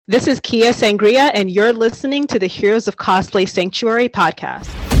This is Kia Sangria, and you're listening to the Heroes of Cosplay Sanctuary podcast.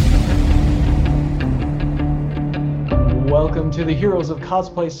 Welcome to the Heroes of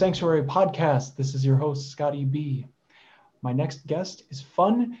Cosplay Sanctuary podcast. This is your host, Scotty B. My next guest is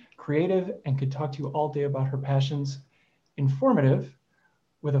fun, creative, and could talk to you all day about her passions. Informative,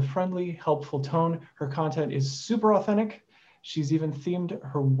 with a friendly, helpful tone. Her content is super authentic. She's even themed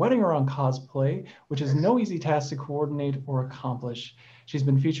her wedding around cosplay, which is no easy task to coordinate or accomplish. She's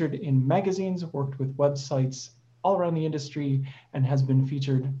been featured in magazines, worked with websites all around the industry, and has been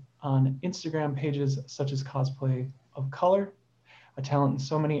featured on Instagram pages such as Cosplay of Color. A talent in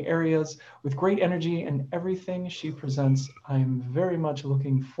so many areas with great energy and everything she presents. I'm very much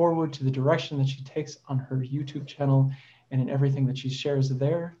looking forward to the direction that she takes on her YouTube channel and in everything that she shares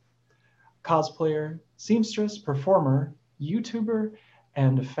there. Cosplayer, seamstress, performer, YouTuber,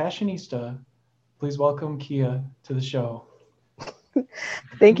 and fashionista. Please welcome Kia to the show.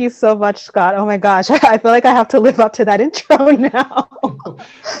 Thank you so much, Scott. Oh my gosh, I feel like I have to live up to that intro now.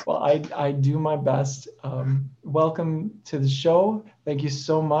 Well, I do my best. Welcome to the show. Thank you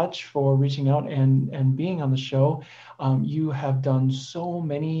so much for reaching out and being on the show. You have done so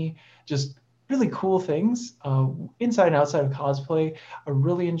many just really cool things inside and outside of cosplay. I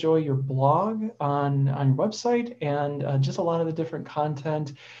really enjoy your blog on your website and just a lot of the different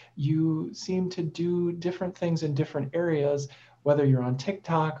content. You seem to do different things in different areas, whether you're on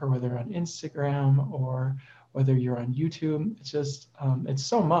TikTok or whether you're on Instagram or whether you're on YouTube. It's just it's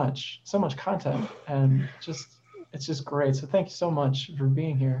so much content, and it's just great. So thank you so much for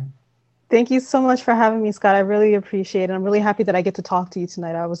being here. Thank you so much for having me, Scott. I really appreciate it. I'm really happy that I get to talk to you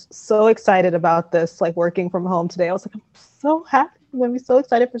tonight. I was so excited about this, like working from home today. I was like, I'm so happy. I'm going to be so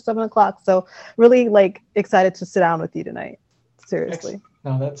excited for 7 o'clock. So really excited to sit down with you tonight. Seriously.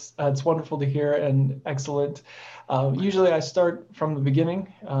 No, that's wonderful to hear and excellent. Usually I start from the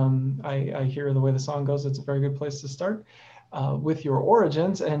beginning. I hear the way the song goes. It's a very good place to start with your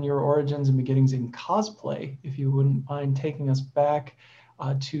origins and beginnings in cosplay. If you wouldn't mind taking us back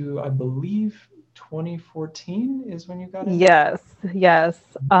to, I believe, 2014 is when you got in? Yes.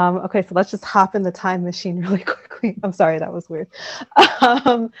 Okay, so let's just hop in the time machine really quickly. I'm sorry, that was weird.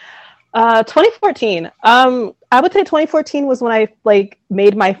 2014. I would say 2014 was when I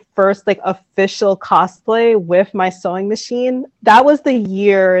made my first official cosplay with my sewing machine. That was the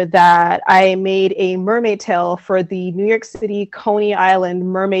year that I made a mermaid tail for the New York City Coney Island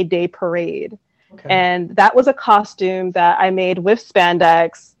Mermaid Day Parade. Okay. And that was a costume that I made with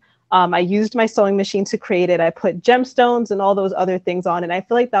spandex. I used my sewing machine to create it. I put gemstones and all those other things on. And I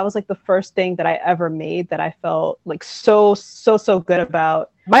feel like that was the first thing that I ever made that I felt so good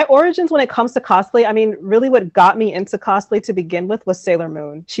about. My origins when it comes to cosplay, I mean, really what got me into cosplay to begin with was Sailor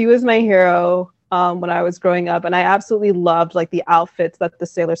Moon. She was my hero when I was growing up. And I absolutely loved the outfits that the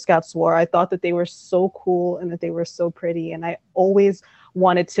Sailor Scouts wore. I thought that they were so cool and that they were so pretty. And I always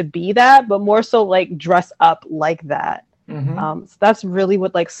wanted to be that, but more so dress up like that. Mm-hmm. So that's really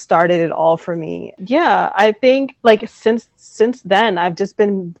what started it all for me. Yeah, I think since then I've just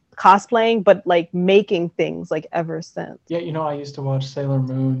been cosplaying, but making things ever since. Yeah, I used to watch Sailor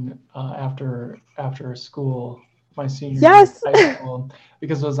Moon after school, my senior year of high school,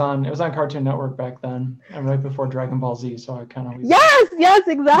 because it was on Cartoon Network back then, and right before Dragon Ball Z. So I kind of yes,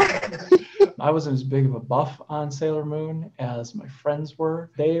 exactly. I wasn't as big of a buff on Sailor Moon as my friends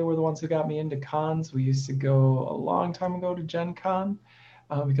were. They were the ones who got me into cons. We used to go a long time ago to Gen Con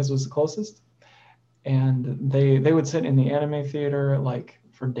because it was the closest, and they would sit in the anime theater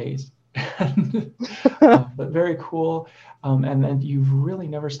for days. But very cool. And then you've really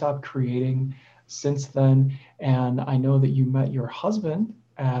never stopped creating since then. And I know that you met your husband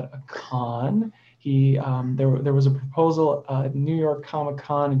at a con. He there was a proposal at New York Comic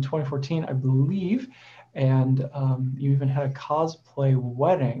Con in 2014, I believe, and you even had a cosplay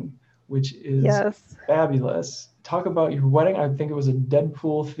wedding, which is fabulous. Talk about your wedding. I think it was a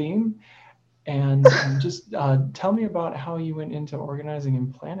Deadpool theme. And just tell me about how you went into organizing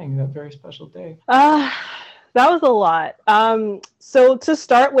and planning that very special day. That was a lot. So to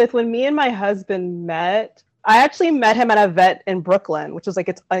start with, when me and my husband met, I actually met him at a vet in Brooklyn, which was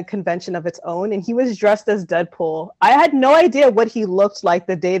it's a convention of its own. And he was dressed as Deadpool. I had no idea what he looked like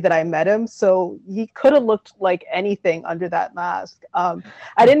the day that I met him. So he could have looked like anything under that mask. I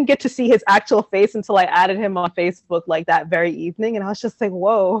didn't get to see his actual face until I added him on Facebook that very evening. And I was just like,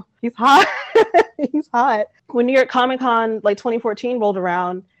 whoa, he's hot. He's hot. When New York Comic Con 2014 rolled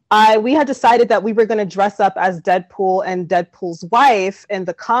around, we had decided that we were going to dress up as Deadpool and Deadpool's wife in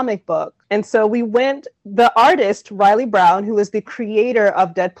the comic book. And so we went, the artist, Riley Brown, who is the creator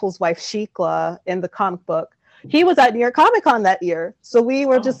of Deadpool's wife, Shikla, in the comic book, he was at New York Comic Con that year. So we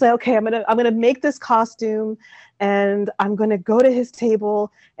were just Oh. like, okay, I'm gonna make this costume and I'm gonna go to his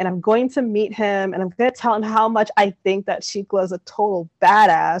table and I'm going to meet him and I'm gonna tell him how much I think that Sheikla is a total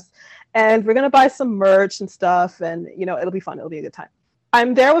badass. And we're gonna buy some merch and stuff, and it'll be fun. It'll be a good time.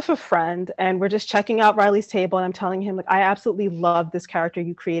 I'm there with a friend and we're just checking out Riley's table and I'm telling him, like, I absolutely love this character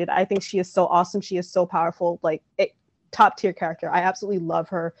you created. I think she is so awesome. She is so powerful, like top tier character. I absolutely love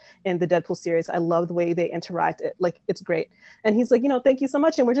her in the Deadpool series. I love the way they interact. It's great. And he's like, thank you so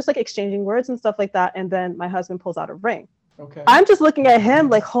much. And we're just like exchanging words and stuff like that. And then my husband pulls out a ring. Okay. I'm just looking at him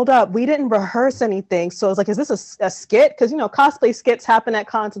like, hold up, we didn't rehearse anything. So I was like, is this a skit? Because, cosplay skits happen at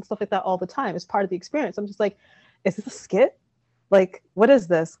cons and stuff like that all the time. It's part of the experience. I'm just like, is this a skit? Like, what is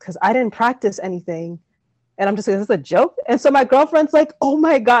this? Because I didn't practice anything. And I'm just like, is this a joke? And so my girlfriend's like, oh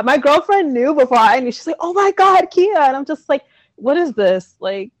my God. My girlfriend knew before I knew. She's like, oh my God, Kia. And I'm just like, what is this?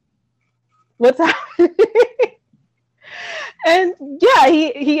 Like, what's happening? And yeah,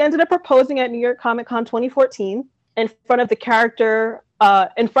 he ended up proposing at New York Comic Con 2014 in front of the character,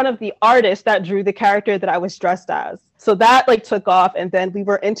 in front of the artist that drew the character that I was dressed as. So that like took off, and then we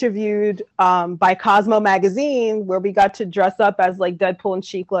were interviewed by Cosmo magazine, where we got to dress up as like Deadpool and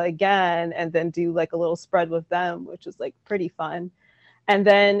Sheikla again, and then do like a little spread with them, which was like pretty fun. And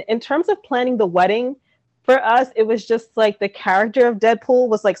then in terms of planning the wedding, for us, it was just like the character of Deadpool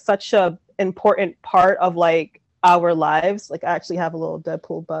was like such a important part of like our lives. Like I actually have a little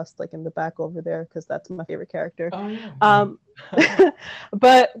Deadpool bust like in the back over there because that's my favorite character. Oh, yeah.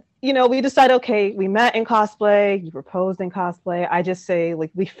 But we decided, okay, we met in cosplay, you proposed in cosplay. I just say like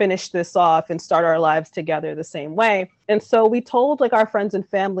we finish this off and start our lives together the same way. And so we told like our friends and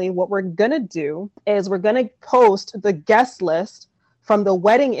family what we're gonna do is we're gonna post the guest list from the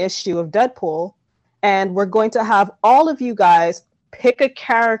wedding issue of Deadpool, and we're going to have all of you guys pick a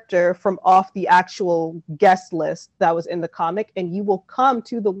character from off the actual guest list that was in the comic, and you will come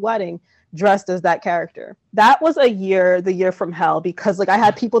to the wedding dressed as that character. That was the year from hell, because like I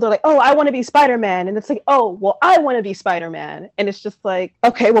had people that are like, oh, I want to be Spider-Man. And it's like, oh, well, I want to be Spider-Man. And it's just like,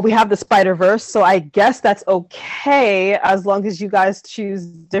 okay, well, we have the Spider-Verse. So I guess that's okay as long as you guys choose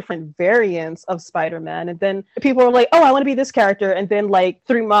different variants of Spider-Man. And then people were like, oh, I want to be this character. And then like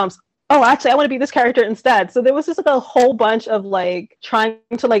 3 months, oh, actually, I want to be this character instead. So there was just like a whole bunch of like trying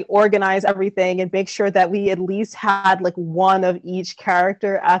to like organize everything and make sure that we at least had like one of each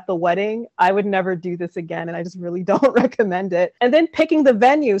character at the wedding. I would never do this again, and I just really don't recommend it. And then picking the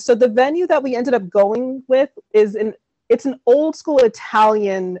venue. So the venue that we ended up going with it's an old school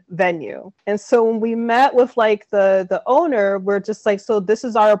Italian venue. And so when we met with like the owner, we're just like, so this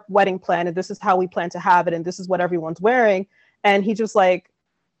is our wedding plan and this is how we plan to have it and this is what everyone's wearing. And he just like,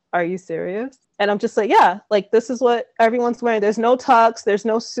 are you serious? And I'm just like, yeah, like this is what everyone's wearing. There's no tux, there's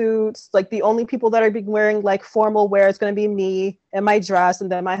no suits. Like the only people that are wearing like formal wear is going to be me and my dress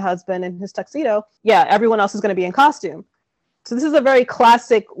and then my husband in his tuxedo. Yeah, everyone else is going to be in costume. So this is a very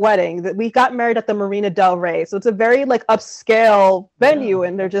classic wedding that we got married at the Marina del Rey. So it's a very like upscale venue,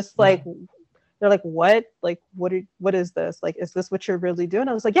 and they're just like, they're like, what? Like, what is this? Like, is this what you're really doing?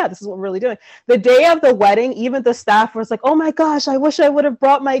 I was like, yeah, this is what we're really doing. The day of the wedding, even the staff was like, oh my gosh, I wish I would have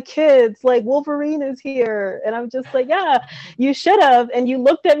brought my kids. Like, Wolverine is here. And I'm just like, yeah, you should have. And you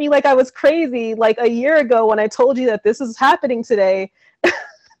looked at me like I was crazy like a year ago when I told you that this is happening today.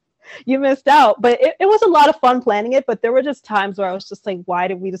 You missed out. But it was a lot of fun planning it. But there were just times where I was just like, why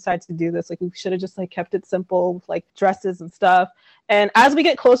did we decide to do this? Like, we should have just like kept it simple with like dresses and stuff. And as we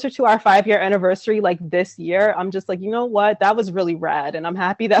get closer to our 5-year anniversary, like this year, I'm just like, you know what? That was really rad. And I'm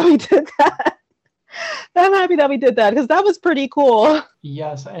happy that we did that. I'm happy that we did that because that was pretty cool.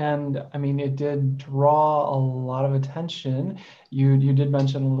 Yes, and I mean, it did draw a lot of attention. You did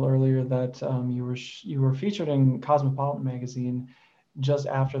mention a little earlier that you were featured in Cosmopolitan magazine just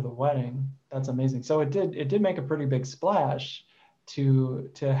after the wedding. That's amazing. So it did make a pretty big splash to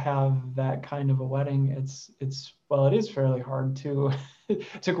have that kind of a wedding. It is fairly hard to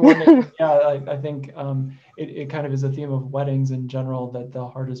coordinate. Yeah, I think it kind of is a theme of weddings in general, that the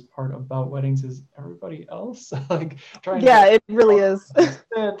hardest part about weddings is everybody else. Like trying to it really is.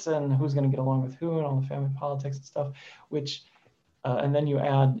 Fit and who's going to get along with who and all the family politics and stuff, which and then you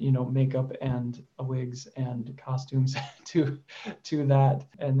add, makeup and wigs and costumes to that,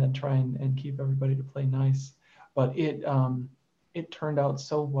 and then try and keep everybody to play nice. But it turned out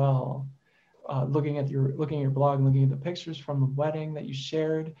so well. Looking at your blog and looking at the pictures from the wedding that you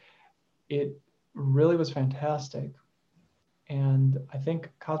shared, it really was fantastic. And I think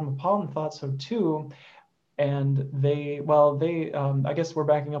Cosmopolitan thought so too. And they I guess we're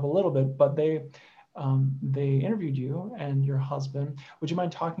backing up a little bit, but they they interviewed you and your husband. Would you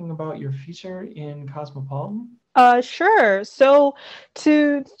mind talking about your feature in Cosmopolitan? Sure. So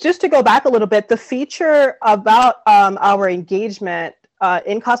to go back a little bit, the feature about our engagement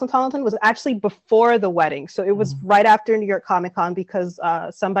in Cosmopolitan was actually before the wedding. So it was right after New York Comic Con because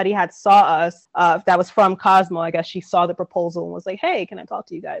somebody had saw us that was from Cosmo. I guess she saw the proposal and was like, hey, can I talk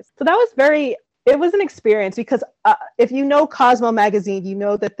to you guys? So that was it was an experience because if you know Cosmo magazine, you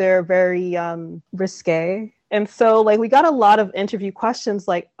know that they're very risque. And so like we got a lot of interview questions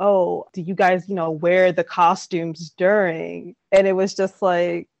like, oh, do you guys, wear the costumes during? And it was just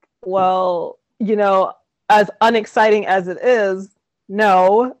like, well, as unexciting as it is,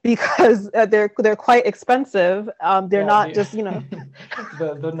 no, because they're quite expensive. They're not just,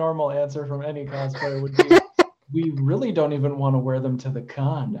 the normal answer from any cosplayer would be, we really don't even want to wear them to the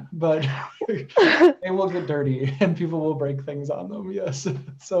con, but they will get dirty and people will break things on them. Yes.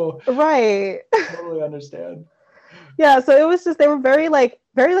 So right. Totally understand. Yeah. So it was just, they were very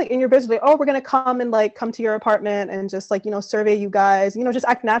in your business, like, oh, we're going to come and come to your apartment and just survey you guys, just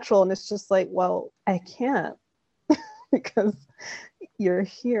act natural. And it's just like, well, I can't because you're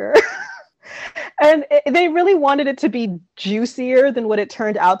here. And they really wanted it to be juicier than what it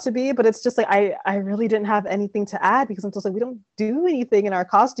turned out to be. But it's just like, I really didn't have anything to add because I'm just like, we don't do anything in our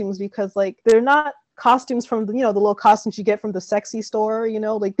costumes because they're not costumes from the little costumes you get from the sexy store,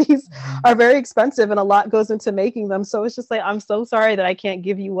 these are very expensive and a lot goes into making them. So it's just like, I'm so sorry that I can't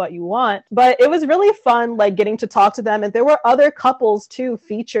give you what you want. But it was really fun, getting to talk to them. And there were other couples too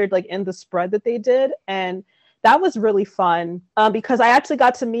featured in the spread that they did. And that was really fun because I actually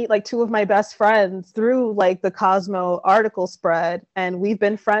got to meet two of my best friends through the Cosmo article spread. And we've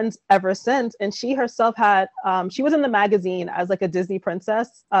been friends ever since. And she herself she was in the magazine as a Disney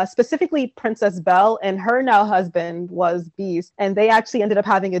princess, specifically Princess Belle, and her now husband was Beast. And they actually ended up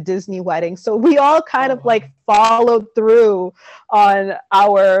having a Disney wedding. So we all kind of followed through on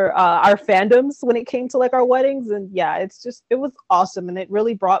our fandoms when it came to our weddings. And yeah, it was awesome. And it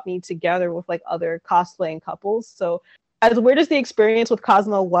really brought me together with other cosplaying couples. So as weird as the experience with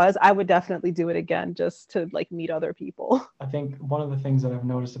Cosmo was, I would definitely do it again just to meet other people. I think one of the things that I've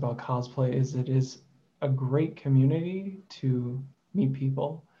noticed about cosplay is it is a great community to meet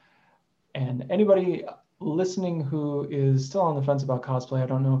people. And anybody listening who is still on the fence about cosplay, I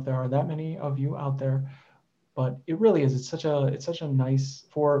don't know if there are that many of you out there, but it really is. It's such a nice,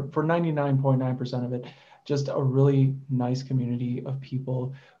 for 99.9% of it, just a really nice community of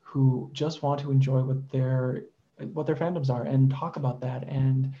people who just want to enjoy what their fandoms are and talk about that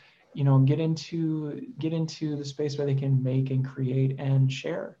and get into the space where they can make and create and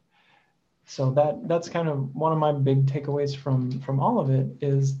share. So that's kind of one of my big takeaways from all of it,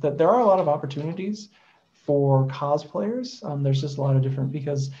 is that there are a lot of opportunities for cosplayers. There's just a lot of different,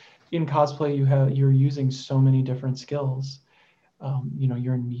 because in cosplay you're using so many different skills.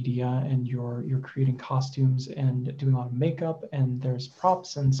 You're in media and you're creating costumes and doing a lot of makeup, and there's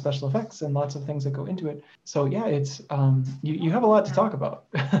props and special effects and lots of things that go into it. So yeah, it's you have a lot to talk about.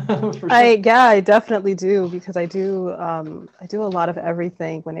 For sure. I definitely do, because I do a lot of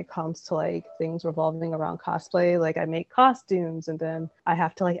everything when it comes to things revolving around cosplay. I make costumes, and then I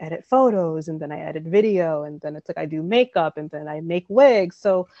have to edit photos, and then I edit video, and then it's I do makeup, and then I make wigs.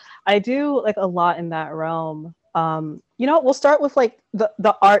 So I do a lot in that realm. We'll start with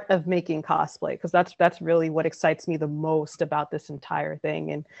the art of making cosplay, because that's really what excites me the most about this entire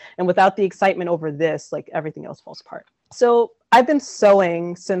thing. And without the excitement over this, everything else falls apart. So I've been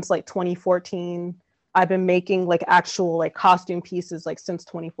sewing since 2014. I've been making actual costume pieces since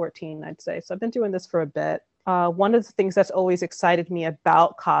 2014, I'd say. So I've been doing this for a bit. One of the things that's always excited me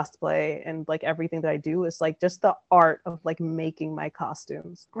about cosplay and everything that I do is just the art of making my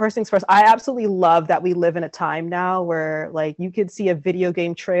costumes. First things first, I absolutely love that we live in a time now where you could see a video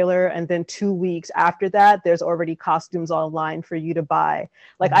game trailer and then 2 weeks after that there's already costumes online for you to buy.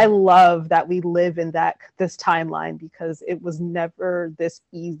 I love that we live in this timeline, because it was never this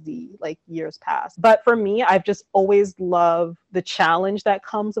easy years past. But for me, I've just always loved the challenge that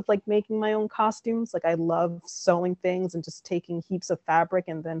comes with making my own costumes. I love sewing things and just taking heaps of fabric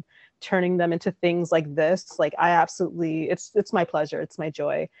and then turning them into things like this. I absolutely, it's my pleasure. It's my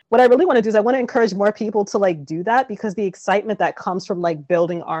joy. What I really want to do is I want to encourage more people to do that, because the excitement that comes from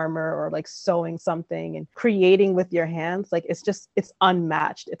building armor or sewing something and creating with your hands, it's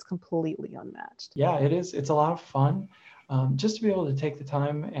unmatched. It's completely unmatched. Yeah, it is. It's a lot of fun. Just to be able to take the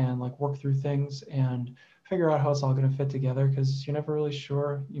time and work through things and figure out how it's all going to fit together, because you're never really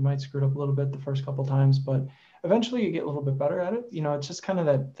sure. You might screw it up a little bit the first couple times, but eventually you get a little bit better at it. It's just kind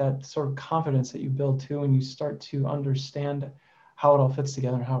of that sort of confidence that you build too, and you start to understand how it all fits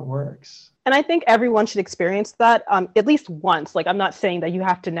together and how it works. And I think everyone should experience that at least once. Like, I'm not saying that you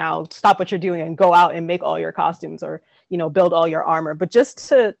have to now stop what you're doing and go out and make all your costumes or, build all your armor, but just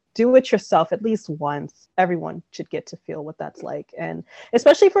to do it yourself at least once. Everyone should get to feel what that's like. And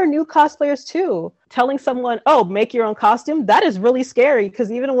especially for new cosplayers too, telling someone, oh, make your own costume, that is really scary.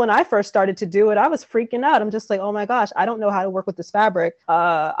 Because even when I first started to do it, I was freaking out. I'm just like, oh my gosh, I don't know how to work with this fabric.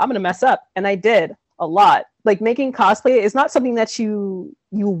 I'm going to mess up. And I did a lot. Like, making cosplay is not something that you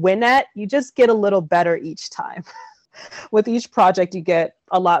win at. You just get a little better each time. With each project, you get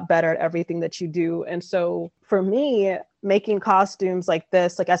a lot better at everything that you do. And so for me, making costumes like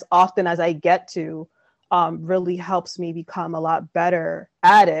this, like as often as I get to, really helps me become a lot better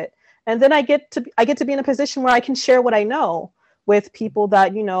at it. And then I get to be in a position where I can share what I know with people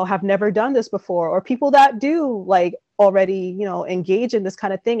that, have never done this before, or people that do like already, engage in this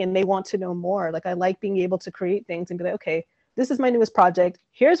kind of thing and they want to know more. Like, I like being able to create things and be like, okay, this is my newest project.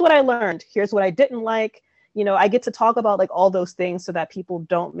 Here's what I learned. Here's what I didn't like. I get to talk about like all those things so that people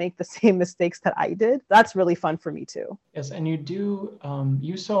don't make the same mistakes that I did. That's really fun for me too. Yes, and you do,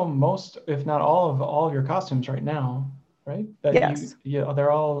 you sew most, if not all of your costumes right now, right? Yes.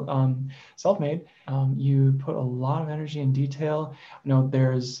 They're all self-made. You put a lot of energy and detail.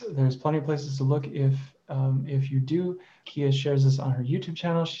 There's plenty of places to look if you do. Kia shares this on her YouTube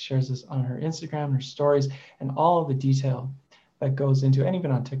channel. She shares this on her Instagram, her stories, and all of the detail that goes into, and even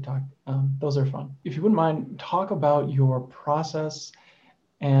on TikTok. Those are fun. If you wouldn't mind, talk about your process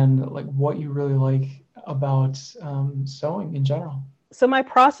and like what you really like about sewing in general. So my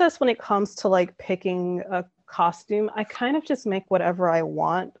process when it comes to like picking a costume, I kind of just make whatever I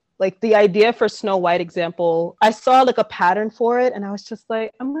want. Like, the idea for Snow White example, I saw like a pattern for it and I was just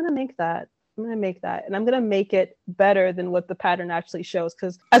like, I'm going to make that. And I'm going to make it better than what the pattern actually shows.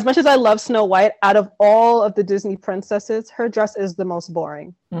 Because as much as I love Snow White, out of all of the Disney princesses, her dress is the most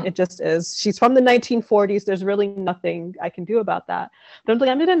boring. It just is. She's from the 1940s. There's really nothing I can do about that. But I'm like,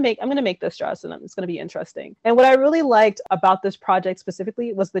 I'm going to make this dress and it's going to be interesting. And what I really liked about this project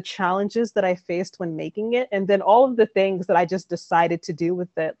specifically was the challenges that I faced when making it. And then all of the things that I just decided to do with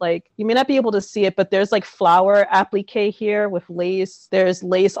it. Like, you may not be able to see it, but there's like flower applique here with lace. There's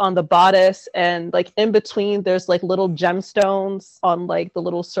lace on the bodice. And like in between, there's like little gemstones on like the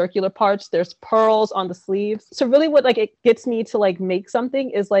little circular parts. There's pearls on the sleeves. So really what like it gets me to like make something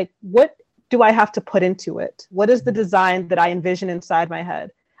is like, what do I have to put into it? What is the design that I envision inside my head?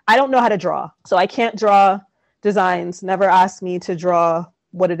 I don't know how to draw, so I can't draw designs. Never ask me to draw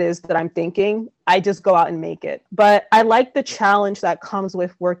what it is that I'm thinking. I just go out and make it. But I like the challenge that comes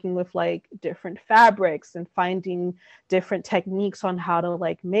with working with like different fabrics and finding different techniques on how to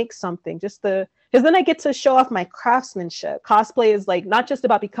like make something. Because then I get to show off my craftsmanship. Cosplay is like not just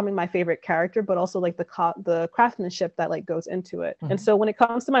about becoming my favorite character, but also like the craftsmanship that like goes into it. And so when it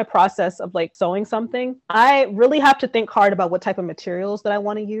comes to my process of like sewing something, I really have to think hard about what type of materials that I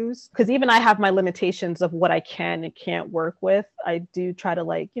want to use. Because even I have my limitations of what I can and can't work with. I do try to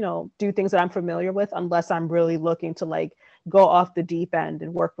like, do things that I'm familiar with, unless I'm really looking to like go off the deep end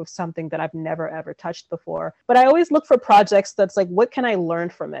and work with something that I've never ever touched before. But I always look for projects that's like, what can I learn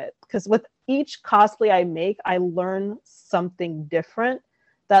from it? Because with each cosplay I make, I learn something different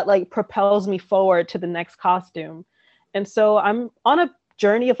that like propels me forward to the next costume. And so I'm on a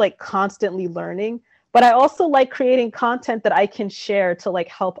journey of like constantly learning, but I also like creating content that I can share to like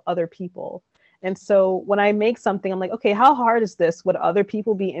help other people. And so when I make something, I'm like, okay, how hard is this? Would other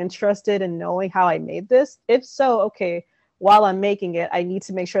people be interested in knowing how I made this? If so, okay, while I'm making it, I need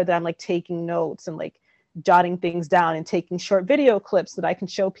to make sure that I'm like taking notes and like jotting things down and taking short video clips that I can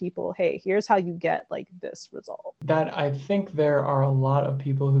show people, hey, here's how you get like this result. That I think there are a lot of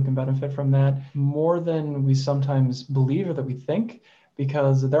people who can benefit from that more than we sometimes believe or that we think,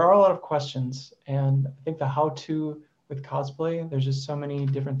 because there are a lot of questions. And I think the how-to with cosplay, there's just so many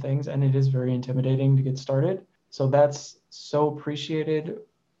different things and it is very intimidating to get started. So that's so appreciated,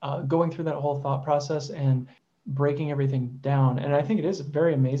 going through that whole thought process and breaking everything down. And I think it is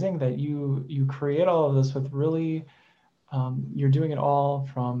very amazing that you create all of this with really, you're doing it all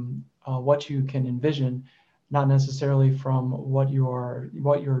from what you can envision, not necessarily from what you're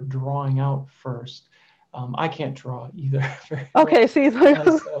drawing out first. I can't draw either. Okay, see.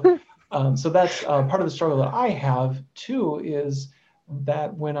 So that's part of the struggle that I have too, is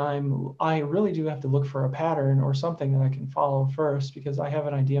that when I really do have to look for a pattern or something that I can follow first, because I have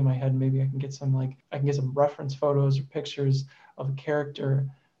an idea in my head. Maybe I can get some reference photos or pictures of a character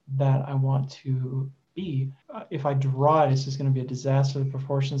that I want to be. If I draw it, it's just going to be a disaster. The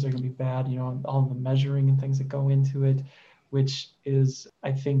proportions are going to be bad, all the measuring and things that go into it, which is,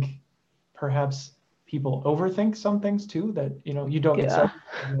 I think, perhaps people overthink some things too, that, you don't get Yeah.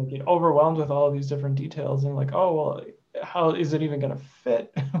 you get overwhelmed with all of these different details and like, oh, well, how is it even going to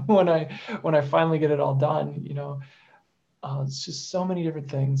fit when I finally get it all done? It's just so many different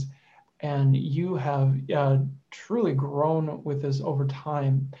things. And you have truly grown with this over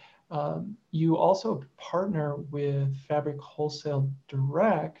time. You also partner with Fabric Wholesale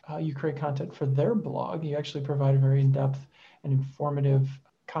Direct. You create content for their blog. You actually provide a very in-depth and informative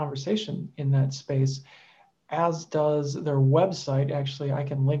conversation in that space, as does their website. Actually, I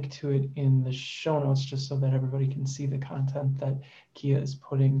can link to it in the show notes just so that everybody can see the content that Kia is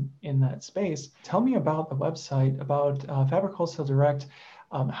putting in that space. Tell me about the website, about Fabric Wholesale Direct,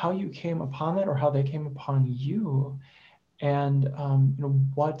 how you came upon that, or how they came upon you, and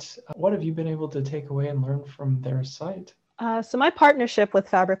what have you been able to take away and learn from their site? So my partnership with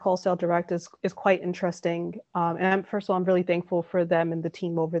Fabric Wholesale Direct is quite interesting. And first of all, I'm really thankful for them and the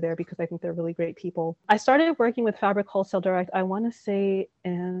team over there because I think they're really great people. I started working with Fabric Wholesale Direct, I want to say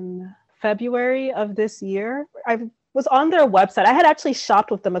in February of this year. I was on their website. I had actually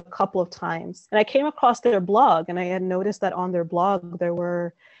shopped with them a couple of times, and I came across their blog, and I had noticed that on their blog, there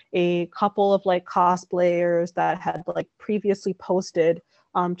were a couple of like cosplayers that had like previously posted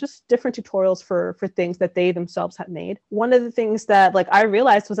just different tutorials for things that they themselves had made. One of the things that like I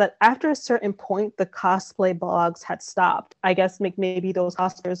realized was that after a certain point, the cosplay blogs had stopped. I guess maybe those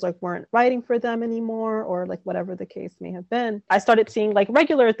cosplayers like weren't writing for them anymore, or like whatever the case may have been. I started seeing like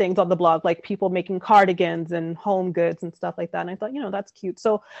regular things on the blog, like people making cardigans and home goods and stuff like that. And I thought, that's cute.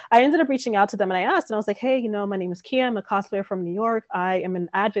 So I ended up reaching out to them and I asked, and I was like, hey, my name is Kia. I'm a cosplayer from New York. I am an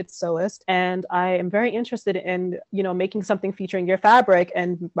avid sewist, and I am very interested in, making something featuring your fabric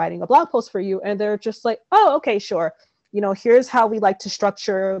and writing a blog post for you. And they're just like, oh, okay, sure. Here's how we like to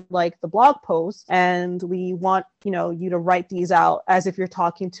structure like the blog post. And we want, you to write these out as if you're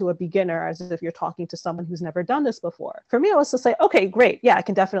talking to a beginner, as if you're talking to someone who's never done this before. For me, I was just like, okay, great. Yeah, I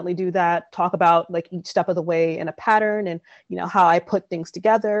can definitely do that. Talk about like each step of the way in a pattern and, how I put things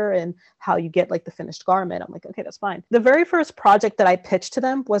together and how you get like the finished garment. I'm like, okay, that's fine. The very first project that I pitched to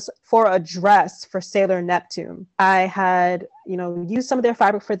them was for a dress for Sailor Neptune. I had, used some of their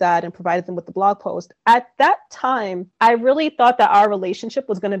fabric for that and provided them with the blog post. At that time, I really thought that our relationship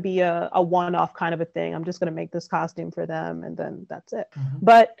was going to be a one-off kind of a thing. I'm just going to make this costume for them and then that's it. Mm-hmm.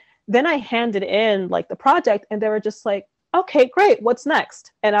 But then I handed in like the project and they were just like, okay, great. What's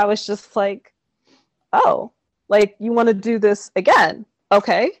next? And I was just like, oh, like you want to do this again?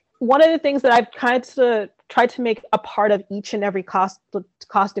 Okay. One of the things that I've tried to make a part of each and every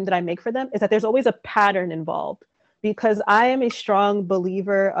costume that I make for them is that there's always a pattern involved. Because I am a strong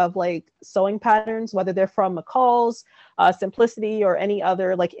believer of like sewing patterns, whether they're from McCall's, Simplicity, or any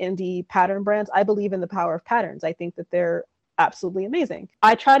other like indie pattern brands. I believe in the power of patterns. I think that they're absolutely amazing.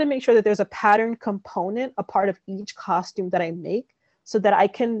 I try to make sure that there's a pattern component, a part of each costume that I make, so that I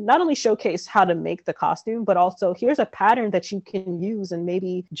can not only showcase how to make the costume, but also here's a pattern that you can use and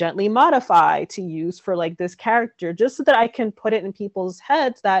maybe gently modify to use for like this character, just so that I can put it in people's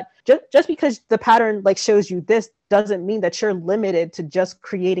heads that just because the pattern like shows you this doesn't mean that you're limited to just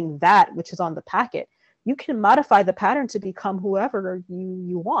creating that which is on the packet. You can modify the pattern to become whoever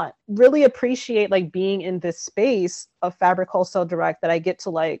you want. Really appreciate like being in this space of Fabric Wholesale Direct, that I get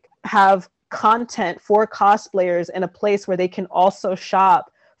to like have content for cosplayers in a place where they can also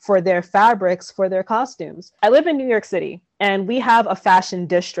shop for their fabrics, for their costumes. I live in New York City and we have a fashion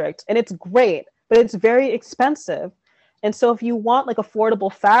district and it's great, but it's very expensive. And so if you want like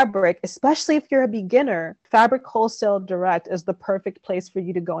affordable fabric, especially if you're a beginner, Fabric Wholesale Direct is the perfect place for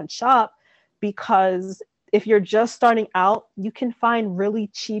you to go and shop, because if you're just starting out, you can find really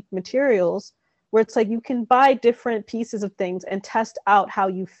cheap materials where it's like you can buy different pieces of things and test out how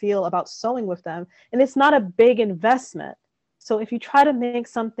you feel about sewing with them. And it's not a big investment. So if you try to make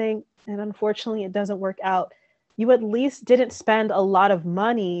something and unfortunately it doesn't work out, you at least didn't spend a lot of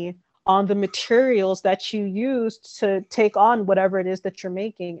money on the materials that you used to take on whatever it is that you're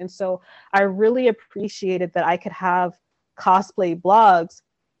making. And so I really appreciated that I could have cosplay blogs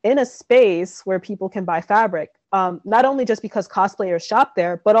in a space where people can buy fabric. Not only just because cosplayers shop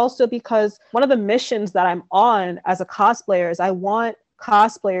there, but also because one of the missions that I'm on as a cosplayer is I want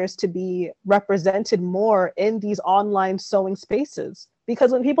cosplayers to be represented more in these online sewing spaces.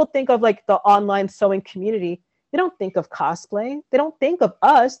 Because when people think of like the online sewing community, they don't think of cosplay. They don't think of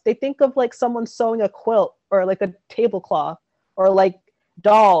us. They think of like someone sewing a quilt or like a tablecloth or like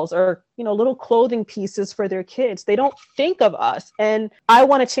dolls or, little clothing pieces for their kids. They don't think of us. And I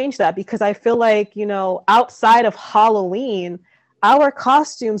want to change that, because I feel like, outside of Halloween, our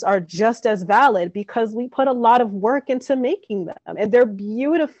costumes are just as valid because we put a lot of work into making them and they're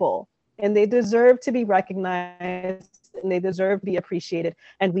beautiful. and they deserve to be recognized, and they deserve to be appreciated,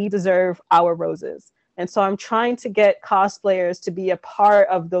 and we deserve our roses. And so I'm trying to get cosplayers to be a part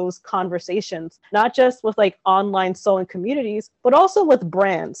of those conversations, not just with like online sewing communities, but also with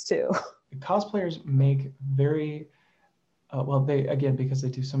brands too. Cosplayers make very, they, again, because they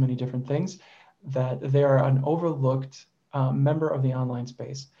do so many different things, that they are an overlooked member of the online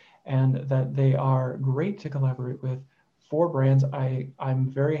space, and that they are great to collaborate with for brands. I'm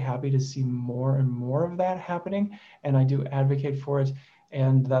very happy to see more and more of that happening, and I do advocate for it.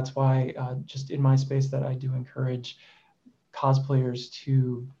 And that's why just in my space that I do encourage cosplayers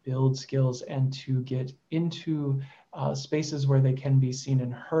to build skills and to get into spaces where they can be seen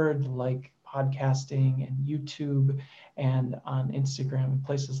and heard, like podcasting and YouTube and on Instagram and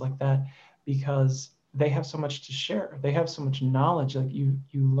places like that, because they have so much to share. They have so much knowledge. Like you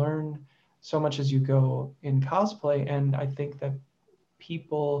learn so much as you go in cosplay. And I think that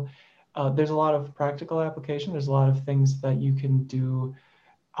people, there's a lot of practical application. There's a lot of things that you can do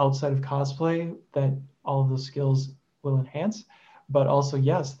outside of cosplay that all of those skills will enhance, but also,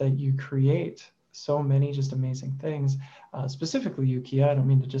 yes, that you create so many just amazing things. Specifically you, Kia, I don't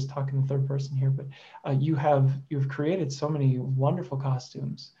mean to just talk in the third person here, but you've created so many wonderful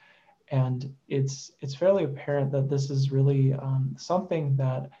costumes. And it's fairly apparent that this is really something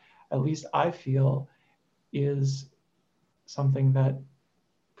that at least I feel is something that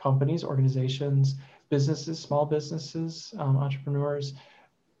companies, organizations, businesses, small businesses, entrepreneurs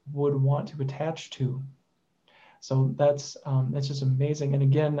would want to attach to. So that's just amazing. And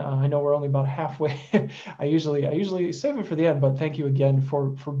again, I know we're only about halfway. I usually save it for the end, but thank you again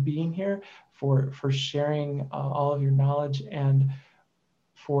for being here, for sharing all of your knowledge, and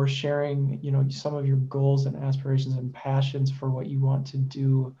for sharing, some of your goals and aspirations and passions for what you want to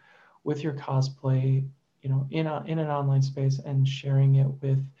do with your cosplay, in an online space, and sharing it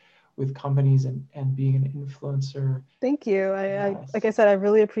with companies and being an influencer. Thank you. Yes. I like I said, I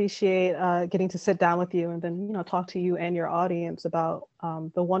really appreciate getting to sit down with you and then, talk to you and your audience about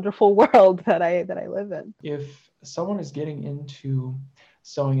the wonderful world that I live in. If someone is getting into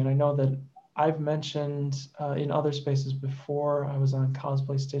sewing, and I know that I've mentioned in other spaces before, I was on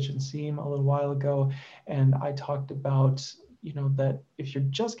Cosplay Stitch and Seam a little while ago, and I talked about, that if you're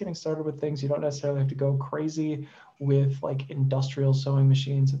just getting started with things, you don't necessarily have to go crazy with like industrial sewing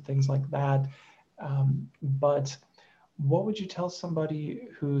machines and things like that. But what would you tell somebody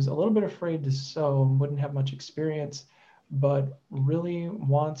who's a little bit afraid to sew and wouldn't have much experience, but really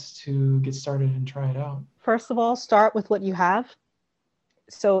wants to get started and try it out? First of all, start with what you have.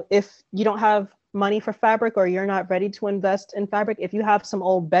 So if you don't have money for fabric, or you're not ready to invest in fabric, if you have some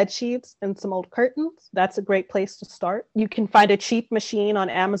old bed sheets and some old curtains, that's a great place to start. You can find a cheap machine on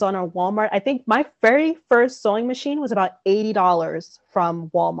Amazon or Walmart. I think my very first sewing machine was about $80 from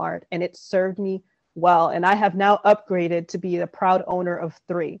Walmart, and it served me well. And I have now upgraded to be a proud owner of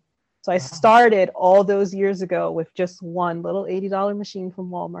 3. So I started all those years ago with just one little $80 machine from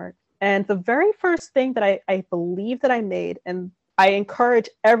Walmart. And the very first thing that I believe that I made, and I encourage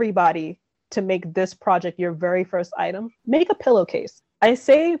everybody to make this project your very first item, make a pillowcase. I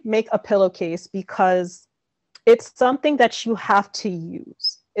say make a pillowcase because it's something that you have to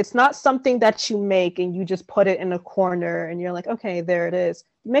use. It's not something that you make and you just put it in a corner and you're like, okay, there it is.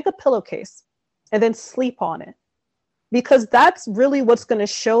 Make a pillowcase and then sleep on it, because that's really what's going to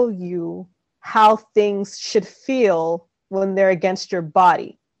show you how things should feel when they're against your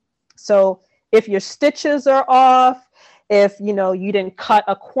body. So if your stitches are off, if you didn't cut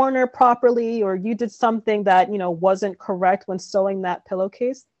a corner properly, or you did something that wasn't correct when sewing that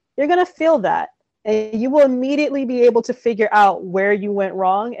pillowcase, you're going to feel that, and you will immediately be able to figure out where you went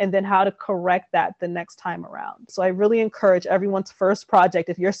wrong and then how to correct that the next time around. So I really encourage everyone's first project,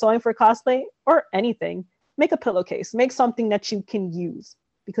 if you're sewing for cosplay or anything, make a pillowcase, make something that you can use,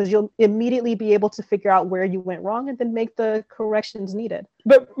 because you'll immediately be able to figure out where you went wrong and then make the corrections needed.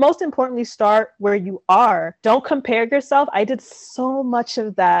 But most importantly, start where you are. Don't compare yourself. I did so much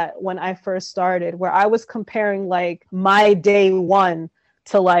of that when I first started, where I was comparing like my day 1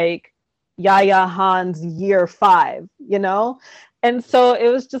 to like Yaya Han's year 5, And so it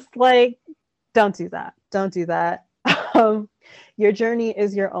was just like, don't do that. Don't do that. Your journey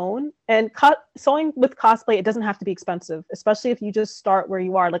is your own. And sewing with cosplay, it doesn't have to be expensive, especially if you just start where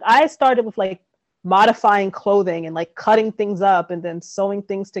you are. Like I started with like modifying clothing and like cutting things up and then sewing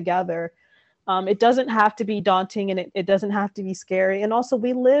things together. It doesn't have to be daunting, and it doesn't have to be scary. And also,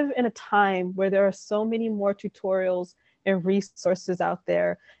 we live in a time where there are so many more tutorials and resources out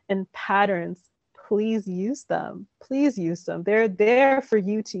there and patterns. please use them. Please use them. They're there for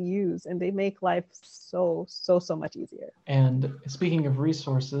you to use, and they make life so much easier. And speaking of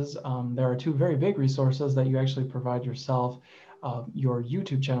resources, there are two very big resources that you actually provide yourself. Your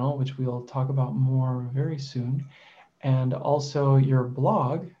YouTube channel, which we'll talk about more very soon, and also your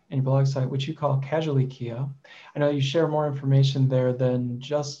blog and your blog site, which you call Casually Kia. I know you share more information there than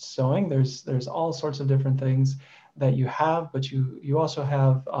just sewing. There's all sorts of different things that you have, but you also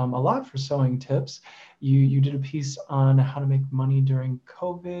have a lot for sewing tips. You did a piece on how to make money during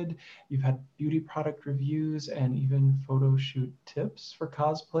COVID. You've had beauty product reviews and even photo shoot tips for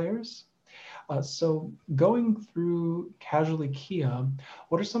cosplayers. So going through Casually Kia,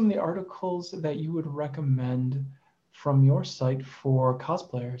 what are some of the articles that you would recommend from your site for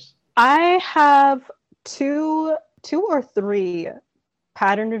cosplayers? I have two or three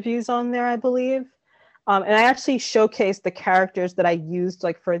pattern reviews on there, I believe. And I actually showcased the characters that I used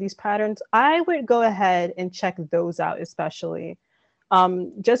like for these patterns. I would go ahead and check those out, especially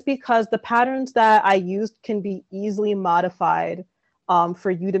just because the patterns that I used can be easily modified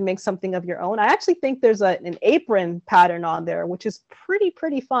for you to make something of your own. I actually think there's an apron pattern on there, which is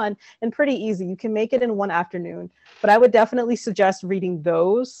pretty fun and pretty easy. You can make it in one afternoon, but I would definitely suggest reading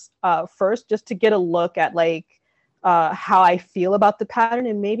those first, just to get a look at like how I feel about the pattern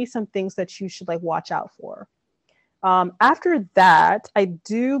and maybe some things that you should like watch out for. After that, I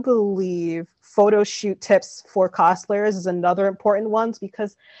do believe photo shoot tips for cosplayers is another important one,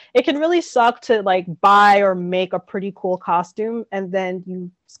 because it can really suck to like buy or make a pretty cool costume and then you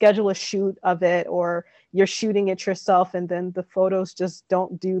schedule a shoot of it, or you're shooting it yourself and then the photos just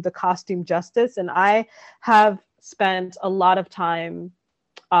don't do the costume justice. And I have spent a lot of time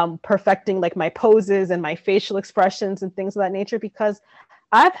perfecting like my poses and my facial expressions and things of that nature, because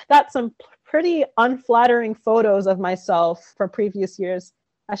I've got some pretty unflattering photos of myself from previous years.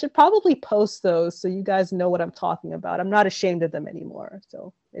 I should probably post those so you guys know what I'm talking about. I'm not ashamed of them anymore,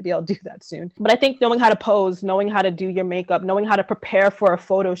 so maybe I'll do that soon. But I think knowing how to pose, knowing how to do your makeup, knowing how to prepare for a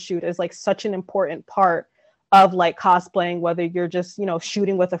photo shoot is like such an important part of like cosplaying, whether you're just, you know,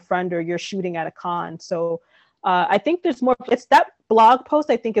 shooting with a friend or you're shooting at a con. So I think there's more, it's that blog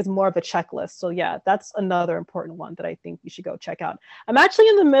post I think is more of a checklist. So yeah, that's another important one that I think you should go check out. I'm actually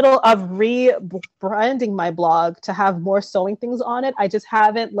in the middle of rebranding my blog to have more sewing things on it. I just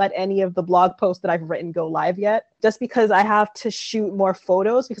haven't let any of the blog posts that I've written go live yet, just because I have to shoot more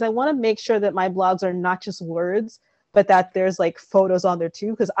photos, because I want to make sure that my blogs are not just words, but that there's like photos on there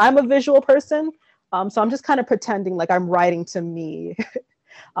too, because I'm a visual person. So I'm just kind of pretending like I'm writing to me.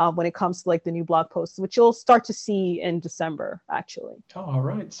 When it comes to like the new blog posts, which you'll start to see in December, actually. Oh, all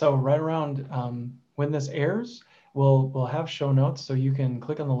right. So right around when this airs, we'll have show notes, so you can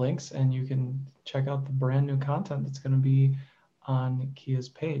click on the links and you can check out the brand new content that's going to be on Kia's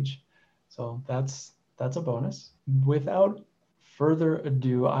page. So that's a bonus. Without further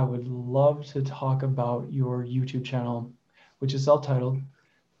ado, I would love to talk about your YouTube channel, which is self-titled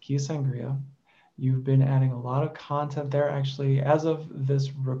Kia Sangria. You've been adding a lot of content there. Actually, as of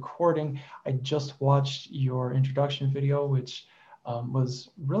this recording, I just watched your introduction video, which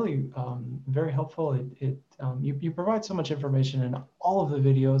was really very helpful. You provide so much information in all of the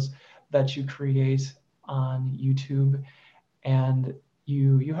videos that you create on YouTube, and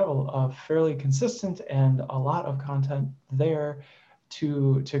you have a fairly consistent and a lot of content there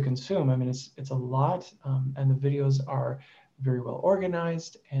to consume. I mean, it's a lot, and the videos are very well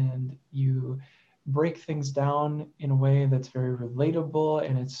organized, and you break things down in a way that's very relatable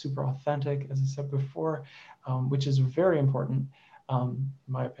and it's super authentic, as I said before, which is very important, in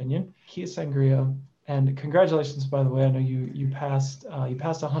my opinion. Kia Sangria, and congratulations, by the way. I know you passed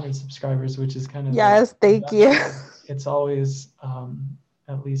 100 subscribers, which is kind of yes, thank you. It's always,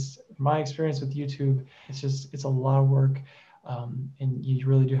 at least my experience with YouTube, it's a lot of work, and you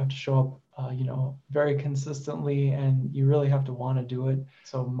really do have to show up very consistently, and you really have to want to do it.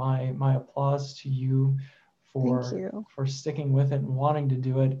 So my applause to you for sticking with it and wanting to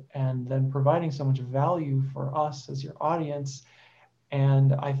do it, and then providing so much value for us as your audience.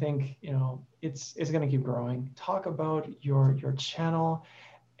 And I think it's going to keep growing. Talk about your channel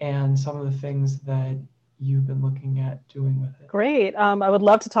and some of the things that you've been looking at doing with it. Great. I would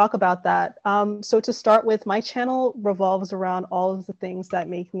love to talk about that. So to start with, my channel revolves around all of the things that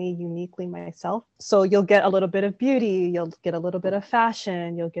make me uniquely myself. So you'll get a little bit of beauty, you'll get a little bit of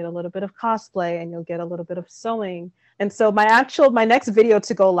fashion, you'll get a little bit of cosplay, and you'll get a little bit of sewing. And so my next video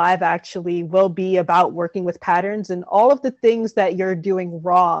to go live actually will be about working with patterns and all of the things that you're doing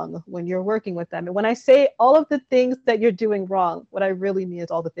wrong when you're working with them. And when I say all of the things that you're doing wrong, what I really mean is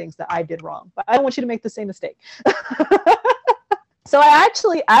all the things that I did wrong. But I don't want you to make the same mistake. So I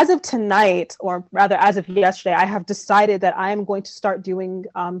actually, as of tonight, or rather as of yesterday, I have decided that I am going to start doing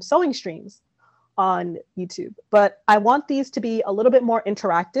sewing streams on YouTube. But I want these to be a little bit more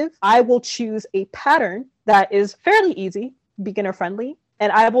interactive. I will choose a pattern that is fairly easy, beginner friendly,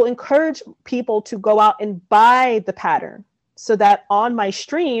 and I will encourage people to go out and buy the pattern so that on my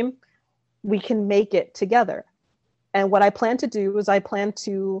stream, we can make it together. And what I plan to do is I plan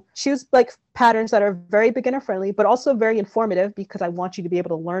to choose like patterns that are very beginner friendly, but also very informative, because I want you to be able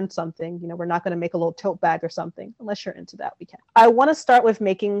to learn something. You know, we're not going to make a little tote bag or something. Unless you're into that, we can. I want to start with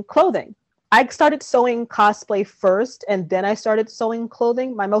making clothing. I started sewing cosplay first, and then I started sewing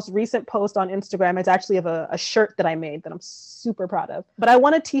clothing. My most recent post on Instagram is actually of a shirt that I made that I'm super proud of. But I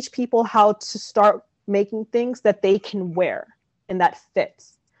want to teach people how to start making things that they can wear and that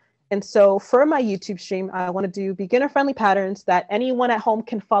fits. And so for my YouTube stream, I want to do beginner-friendly patterns that anyone at home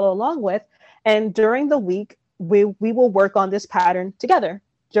can follow along with. And during the week, we will work on this pattern together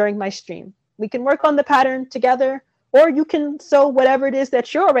during my stream. We can work on the pattern together, or you can sew whatever it is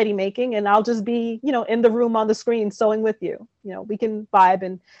that you're already making, and I'll just be, you know, in the room on the screen sewing with you. You know, we can vibe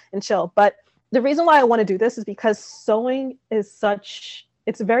and chill. But the reason why I want to do this is because sewing is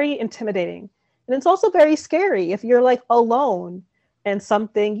it's very intimidating. And it's also very scary if you're like alone and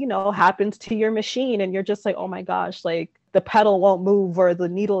something, you know, happens to your machine and you're just like, oh my gosh, like the pedal won't move or the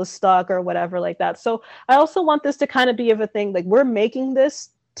needle is stuck or whatever like that. So I also want this to kind of be of a thing, like we're making this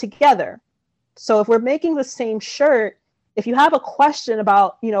together. So if we're making the same shirt, if you have a question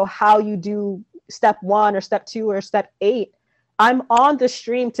about, you know, how you do step 1 or step 2 or step 8, I'm on the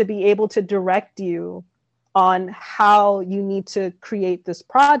stream to be able to direct you on how you need to create this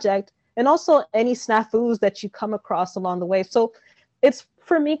project, and also any snafus that you come across along the way. So it's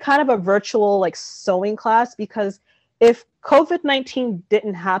for me kind of a virtual like sewing class, because if COVID-19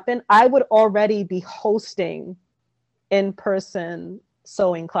 didn't happen, I would already be hosting in-person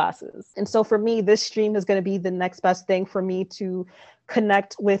sewing classes. And so for me, this stream is going to be the next best thing for me to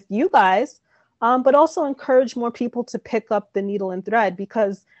connect with you guys, but also encourage more people to pick up the needle and thread,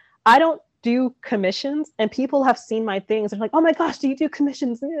 because I don't do commissions, and people have seen my things. They're like, oh my gosh, do you do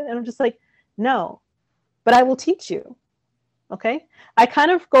commissions? And I'm just like, no, but I will teach you. Okay. I kind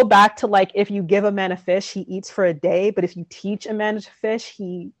of go back to like, if you give a man a fish, he eats for a day. But if you teach a man to fish,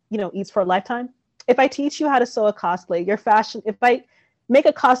 he, you know, eats for a lifetime. If I teach you how to sew a cosplay, if I make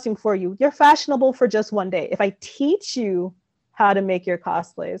a costume for you, you're fashionable for just one day. If I teach you how to make your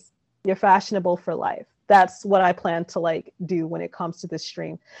cosplays, you're fashionable for life. That's what I plan to like do when it comes to this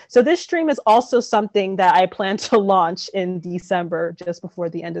stream. So this stream is also something that I plan to launch in December, just before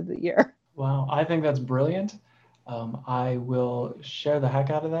the end of the year. Wow, I think that's brilliant. I will share the heck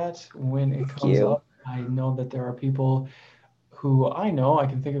out of that when it comes up. I know that there are people who I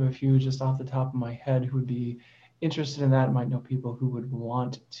can think of a few just off the top of my head who would be interested in that. I might know people who would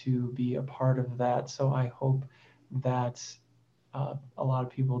want to be a part of that. So I hope that a lot of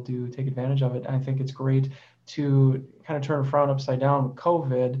people do take advantage of it. And I think it's great to kind of turn a frown upside down with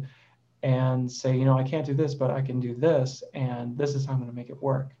COVID and say, you know, I can't do this, but I can do this, and this is how I'm going to make it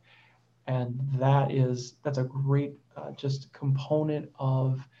work. And that's a great just component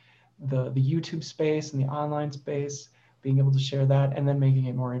of the YouTube space and the online space, being able to share that and then making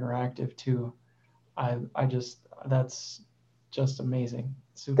it more interactive too. That's just amazing.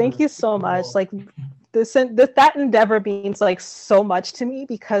 Thank you so much. Like that endeavor means like so much to me,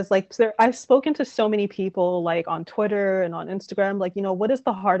 because like I've spoken to so many people like on Twitter and on Instagram, like, you know, what is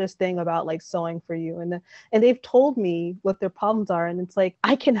the hardest thing about like sewing for you? And they've told me what their problems are. And it's like,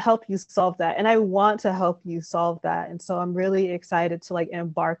 I can help you solve that. And I want to help you solve that. And so I'm really excited to like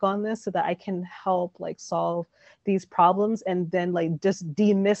embark on this so that I can help like solve these problems, and then like just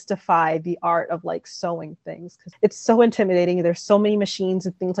demystify the art of like sewing things, because it's so intimidating. There's so many machines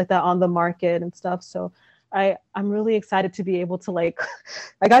and things like that on the market and stuff. So I'm really excited to be able to like,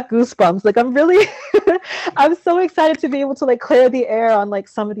 I got goosebumps. Like I'm so excited to be able to like clear the air on like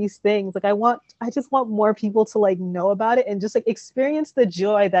some of these things. Like I just want more people to like know about it and just like experience the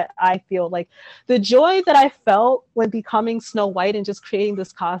joy that I feel, like the joy that I felt when becoming Snow White and just creating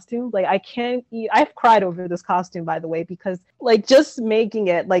this costume. Like I've cried over this costume, by the way, because like just making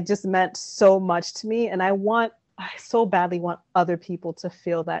it like just meant so much to me. And I so badly want other people to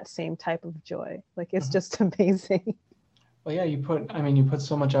feel that same type of joy. Like it's just amazing. Well, yeah, you put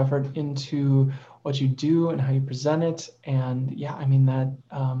so much effort into what you do and how you present it. And yeah, I mean that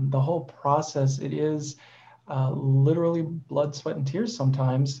the whole process, it is literally blood, sweat, and tears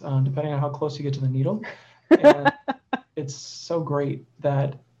sometimes, depending on how close you get to the needle. And it's so great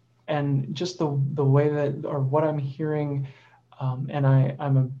that, and just the way that, or what I'm hearing, and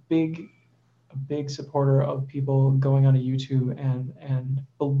I'm a big a big supporter of people going onto YouTube and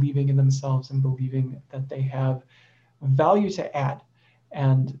believing in themselves and believing that they have value to add.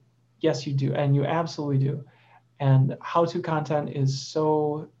 And yes, you do, and you absolutely do. And how-to content is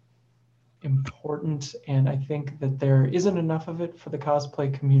so important, and I think that there isn't enough of it for the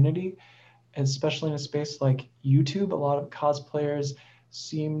cosplay community, especially in a space like YouTube. A lot of cosplayers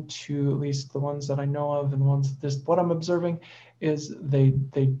seem to, at least the ones that I know of and the ones this what I'm observing, is they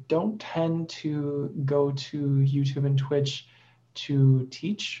don't tend to go to YouTube and Twitch to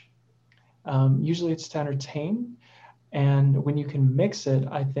teach. Usually it's to entertain. And when you can mix it,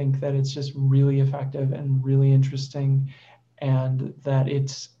 I think that it's just really effective and really interesting, and that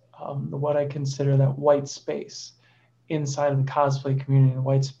it's what I consider that white space inside of the cosplay community. The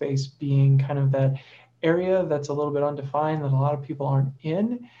white space being kind of that area that's a little bit undefined, that a lot of people aren't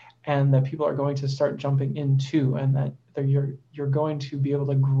in, and that people are going to start jumping into, and that you're going to be able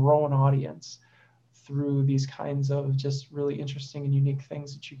to grow an audience through these kinds of just really interesting and unique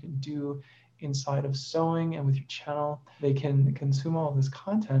things that you can do inside of sewing and with your channel. They can consume all of this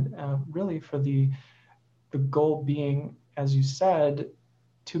content really for the goal being, as you said,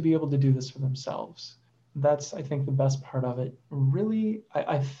 to be able to do this for themselves. That's, I think, the best part of it. Really,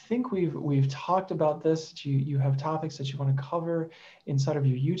 I think we've talked about this. You have topics that you want to cover inside of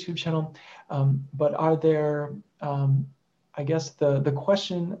your YouTube channel, but are there, I guess the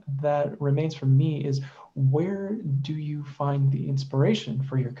question that remains for me is, where do you find the inspiration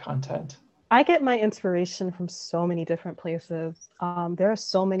for your content? I get my inspiration from so many different places. There are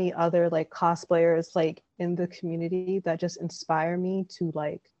so many other like cosplayers like in the community that just inspire me to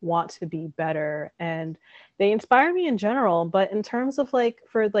like want to be better, and they inspire me in general. But in terms of like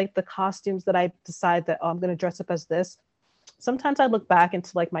for like the costumes that I decide that, oh, I'm going to dress up as this, sometimes I look back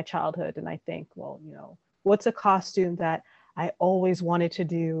into like my childhood and I think, well, you know, what's a costume that I always wanted to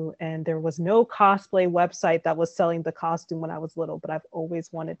do, and there was no cosplay website that was selling the costume when I was little, but I've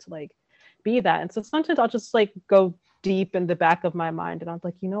always wanted to like be that. And so sometimes I'll just like go deep in the back of my mind and I'm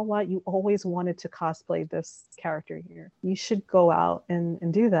like, you know what, you always wanted to cosplay this character here, you should go out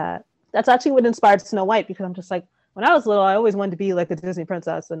and do that. That's actually what inspired Snow White, because I'm just like, when I was little, I always wanted to be like a Disney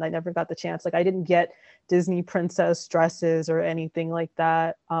princess, and I never got the chance. Like I didn't get Disney princess dresses or anything like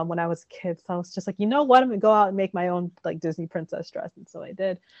that when I was a kid. So I was just like, you know what, I'm gonna go out and make my own like Disney princess dress. And so I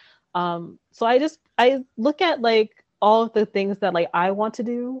did. So I look at like all of the things that like I want to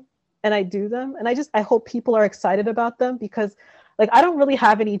do, and I do them, and I hope people are excited about them, because like I don't really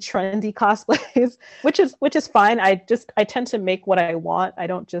have any trendy cosplays, which is fine. I tend to make what I want. I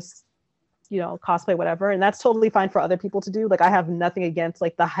don't just, you know, cosplay whatever, and that's totally fine for other people to do. Like I have nothing against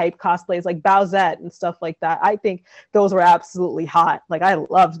like the hype cosplays like Bowsette and stuff like that. I think those were absolutely hot. Like I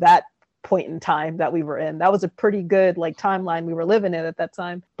loved that point in time that we were in. That was a pretty good like timeline we were living in at that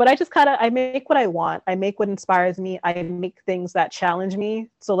time. But I just I make what I want. I make what inspires me. I make things that challenge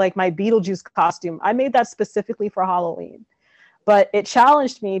me. So like my Beetlejuice costume, I made that specifically for Halloween. But it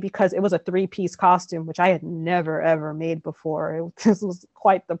challenged me because it was a 3-piece costume, which I had never ever made before. This was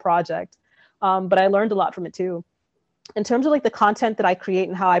quite the project. But I learned a lot from it too. In terms of like the content that I create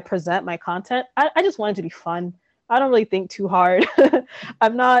and how I present my content, I just want it to be fun. I don't really think too hard.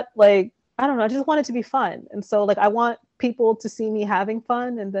 I'm not like, I don't know, I just want it to be fun. And so like, I want people to see me having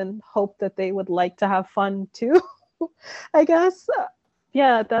fun and then hope that they would like to have fun too, I guess.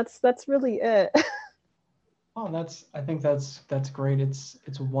 Yeah, that's really it. Oh, I think that's great. It's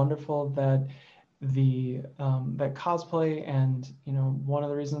wonderful that that cosplay, and you know, one of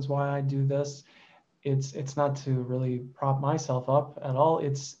the reasons why I do this, it's not to really prop myself up at all.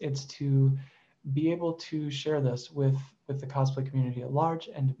 It's to be able to share this with the cosplay community at large,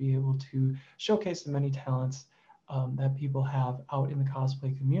 and to be able to showcase the many talents that people have out in the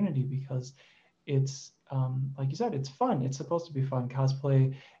cosplay community, because it's like you said, it's fun. It's supposed to be fun.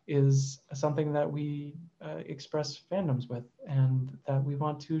 Cosplay is something that we express fandoms with, and that we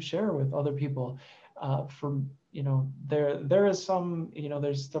want to share with other people. You know, there is some, you know,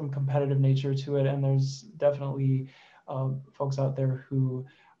 there's some competitive nature to it, and there's definitely folks out there who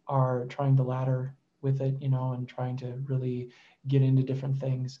are trying to ladder with it, you know, and trying to really get into different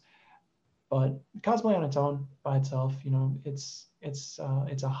things. But cosplay on its own, by itself, you know, it's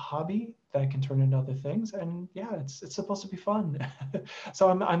a hobby that can turn into other things, and yeah, it's supposed to be fun. So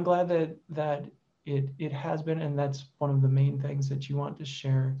I'm glad that it has been, and that's one of the main things that you want to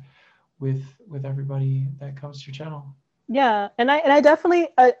share with everybody that comes to your channel. Yeah, and I definitely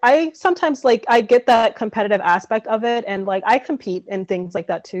I sometimes like I get that competitive aspect of it, and like I compete in things like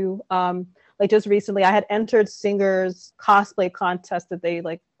that too. Like just recently I had entered Singer's cosplay contest that they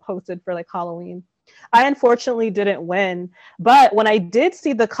like hosted for like Halloween. I unfortunately didn't win. But when I did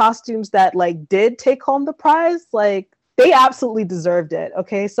see the costumes that like did take home the prize, like they absolutely deserved it.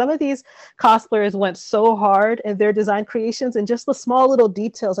 Okay. Some of these cosplayers went so hard in their design creations and just the small little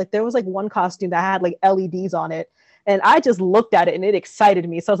details. Like there was like one costume that had like LEDs on it. And I just looked at it and it excited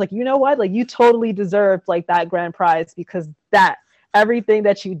me. So I was like, you know what? Like you totally deserved like that grand prize because that everything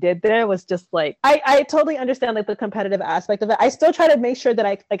that you did there was just like I totally understand like the competitive aspect of it. I still try to make sure that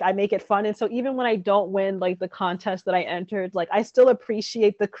I make it fun. And so even when I don't win like the contest that I entered, like I still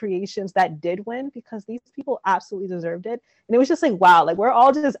appreciate the creations that did win because these people absolutely deserved it. And it was just like, wow, like we're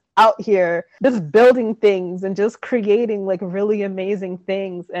all just out here just building things and just creating like really amazing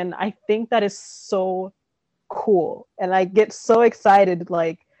things. And I think that is so cool. And I get so excited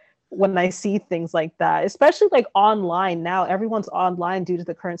like when I see things like that, especially like online now, everyone's online due to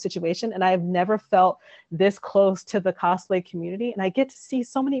the current situation. And I've never felt this close to the cosplay community. And I get to see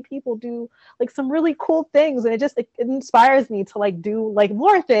so many people do like some really cool things. And it inspires me to like do like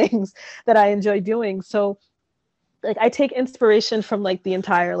more things that I enjoy doing. So like I take inspiration from like the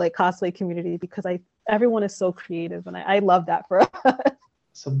entire like cosplay community because everyone is so creative and I love that for us.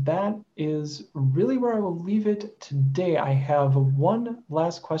 So that is really where I will leave it today. I have one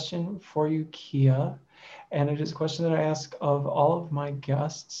last question for you, Kia, and it is a question that I ask of all of my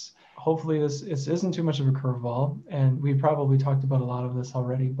guests. Hopefully this isn't too much of a curveball, and we probably talked about a lot of this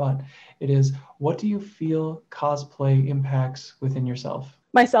already, but it is, what do you feel cosplay impacts within yourself?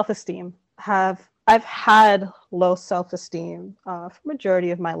 My self-esteem. I've had low self-esteem for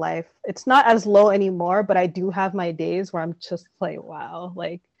majority of my life. It's not as low anymore, but I do have my days where I'm just like, wow,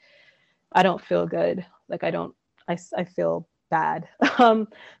 like I don't feel good. Like I feel bad.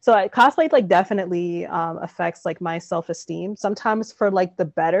 Cosplay like definitely affects like my self-esteem, sometimes for like the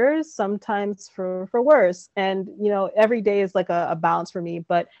better, sometimes for worse. And, you know, every day is like a balance for me,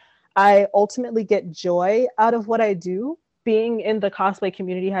 but I ultimately get joy out of what I do. Being in the cosplay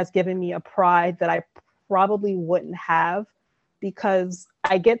community has given me a pride that I probably wouldn't have because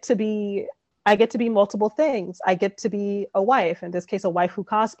I get to be multiple things. I get to be a wife, in this case, a wife who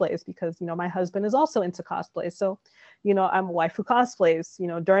cosplays because, you know, my husband is also into cosplay. So, you know, I'm a wife who cosplays, you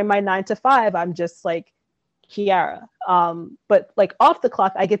know, during my 9 to 5, I'm just like Kiara. But like off the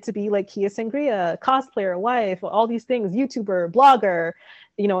clock, I get to be like Kia Sangria, cosplayer, wife, all these things, YouTuber, blogger,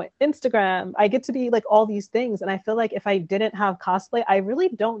 you know, Instagram. I get to be like all these things. And I feel like if I didn't have cosplay, I really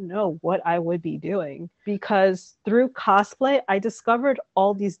don't know what I would be doing, because through cosplay, I discovered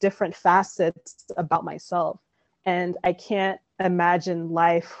all these different facets about myself. And I can't imagine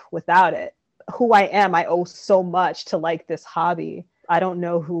life without it. Who I am, I owe so much to like this hobby. I don't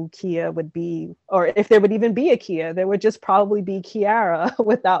know who Kia would be, or if there would even be a Kia. There would just probably be Kiara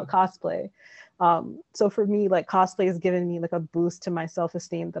without cosplay. So for me, like cosplay has given me like a boost to my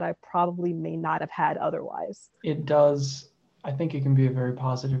self-esteem that I probably may not have had otherwise. It does. I think it can be a very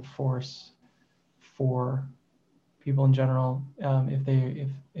positive force for people in general,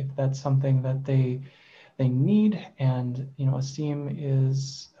 if that's something that they need. And, you know, esteem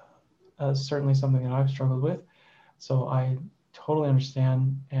is certainly something that I've struggled with. So I totally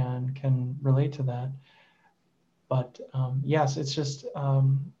understand and can relate to that. But yes, it's just,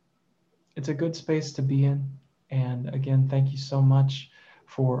 it's a good space to be in. And again, thank you so much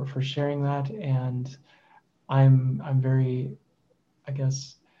for sharing that. And I'm very, I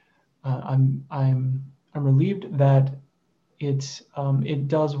guess, I'm relieved that it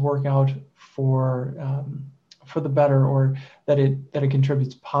does work out for the better, or that it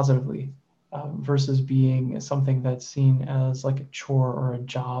contributes positively, versus being something that's seen as like a chore or a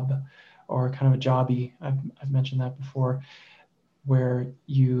job, or kind of a jobby. I've mentioned that before, where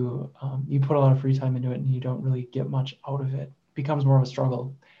you put a lot of free time into it and you don't really get much out of it. It becomes more of a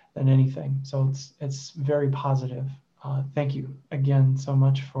struggle than anything. So it's very positive. Thank you again so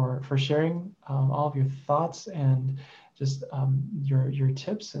much for sharing all of your thoughts and just your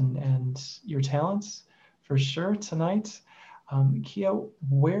tips and your talents for sure tonight. Kia,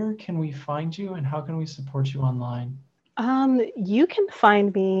 where can we find you and how can we support you online? You can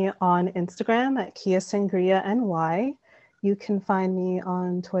find me on Instagram at Kia Sangria NY. You can find me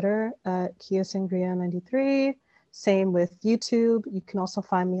on Twitter at Kia Sangria 93. Same with YouTube. You can also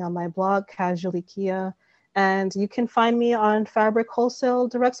find me on my blog, Casually Kia. And you can find me on Fabric Wholesale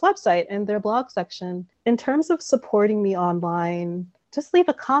Direct's website in their blog section. In terms of supporting me online, just leave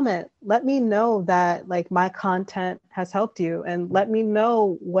a comment. Let me know that like my content has helped you, and let me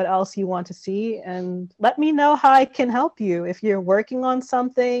know what else you want to see, and let me know how I can help you. If you're working on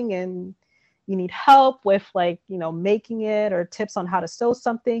something and you need help with like, you know, making it, or tips on how to sew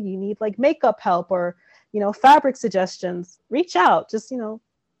something, you need like makeup help or, you know, fabric suggestions, reach out. Just, you know,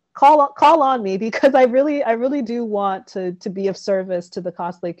 call on me, because I really do want to be of service to the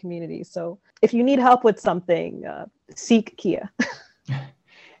cosplay community. So if you need help with something, seek Kia.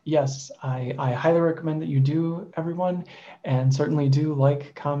 Yes, I highly recommend that you do, everyone, and certainly do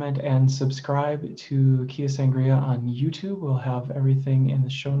like, comment, and subscribe to Kia Sangria on YouTube. We'll have everything in the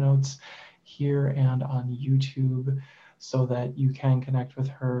show notes here and on YouTube so that you can connect with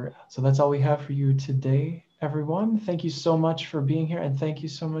her. So that's all we have for you today, everyone. Thank you so much for being here, and thank you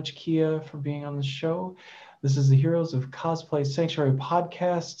so much, Kia, for being on the show. This is the Heroes of Cosplay Sanctuary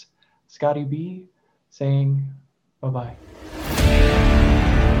podcast. Scotty B saying bye-bye.